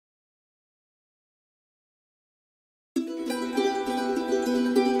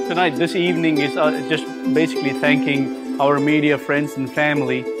Tonight, this evening is just basically thanking our media friends and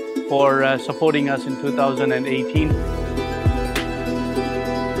family for supporting us in 2018.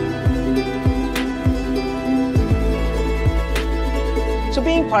 So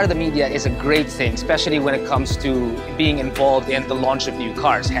being part of the media is a great thing, especially when it comes to being involved in the launch of new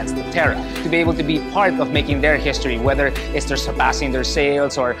cars, hence the Terra. To be able to be part of making their history, whether it's they're surpassing their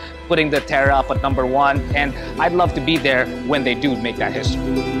sales or putting the Terra up at #1, and I'd love to be there when they do make that history.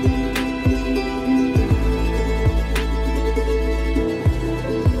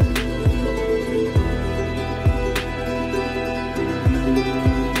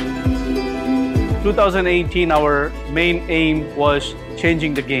 2018, our main aim was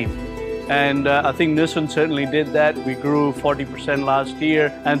changing the game. And I think Nissan certainly did that. We grew 40% last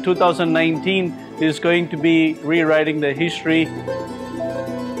year. And 2019 is going to be rewriting the history.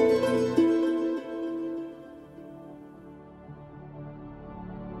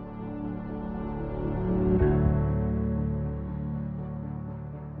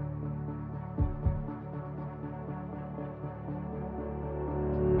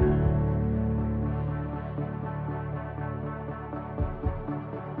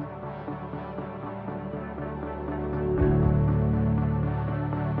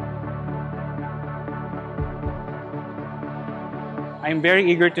 I'm very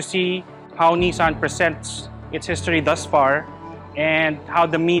eager to see how Nissan presents its history thus far and how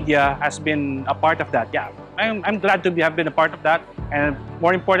the media has been a part of that. Yeah, I'm glad to have been a part of that, and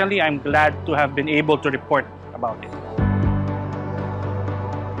more importantly, I'm glad to have been able to report about it.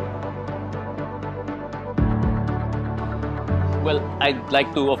 Well, I'd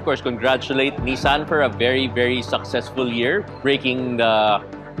like to, of course, congratulate Nissan for a very, very successful year, breaking the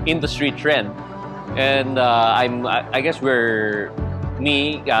industry trend. And I guess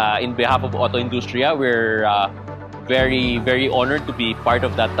in behalf of Auto Industria, we're very, very honored to be part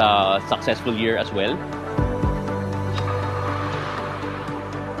of that successful year as well.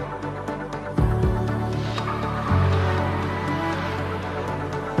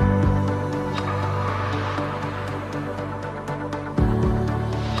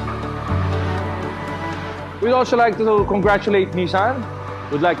 We'd also like to congratulate Nissan.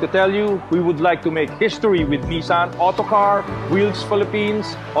 We'd like to tell you, we would like to make history with Nissan, Autocar, Wheels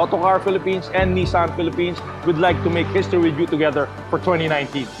Philippines, Autocar Philippines, and Nissan Philippines. We'd like to make history with you together for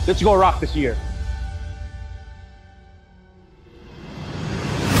 2019. Let's go rock this year.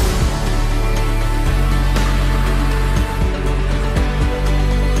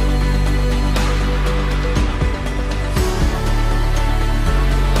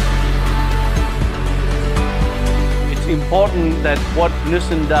 Important that what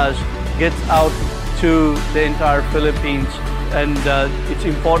Nissan does gets out to the entire Philippines, and it's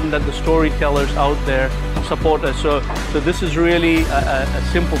important that the storytellers out there support us. So this is really a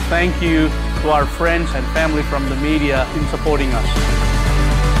simple thank you to our friends and family from the media in supporting us.